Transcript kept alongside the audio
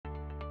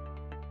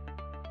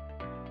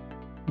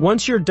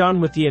Once you're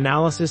done with the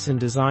analysis and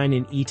design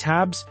in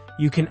ETABS,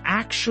 you can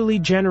actually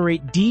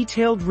generate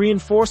detailed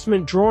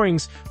reinforcement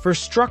drawings for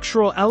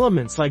structural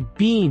elements like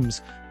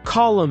beams,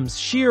 columns,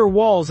 shear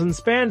walls, and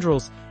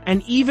spandrels,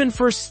 and even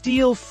for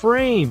steel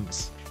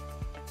frames.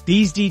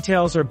 These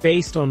details are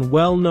based on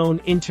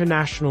well-known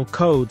international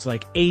codes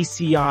like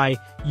ACI,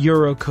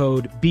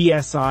 Eurocode,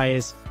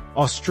 BSI's,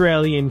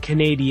 Australian,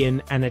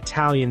 Canadian, and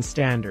Italian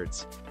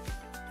standards.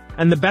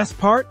 And the best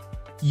part?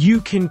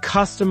 You can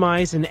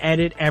customize and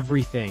edit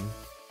everything.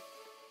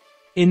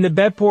 In the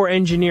Bedpor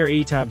Engineer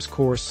ETABS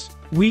course,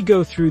 we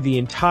go through the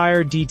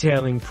entire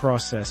detailing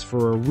process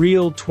for a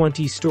real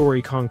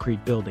 20-story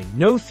concrete building.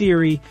 No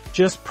theory,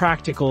 just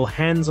practical,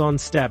 hands-on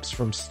steps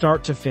from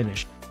start to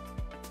finish.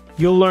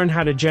 You'll learn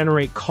how to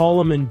generate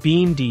column and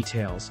beam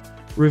details,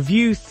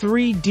 review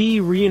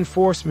 3D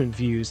reinforcement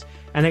views,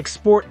 and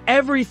export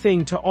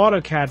everything to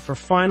AutoCAD for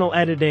final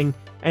editing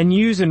and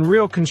use in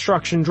real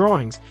construction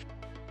drawings.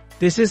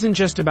 This isn't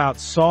just about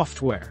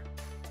software.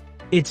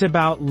 It's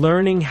about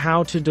learning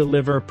how to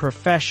deliver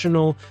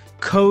professional,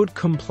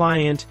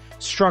 code-compliant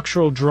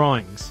structural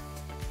drawings.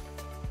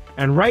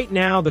 And right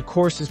now, the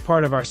course is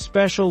part of our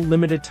special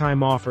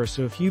limited-time offer,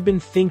 so if you've been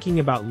thinking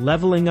about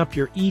leveling up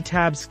your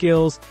ETABS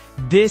skills,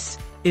 this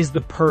is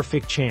the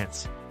perfect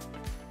chance.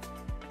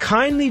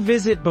 Kindly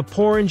visit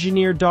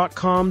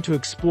beporengineer.com to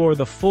explore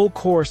the full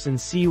course and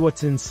see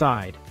what's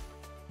inside.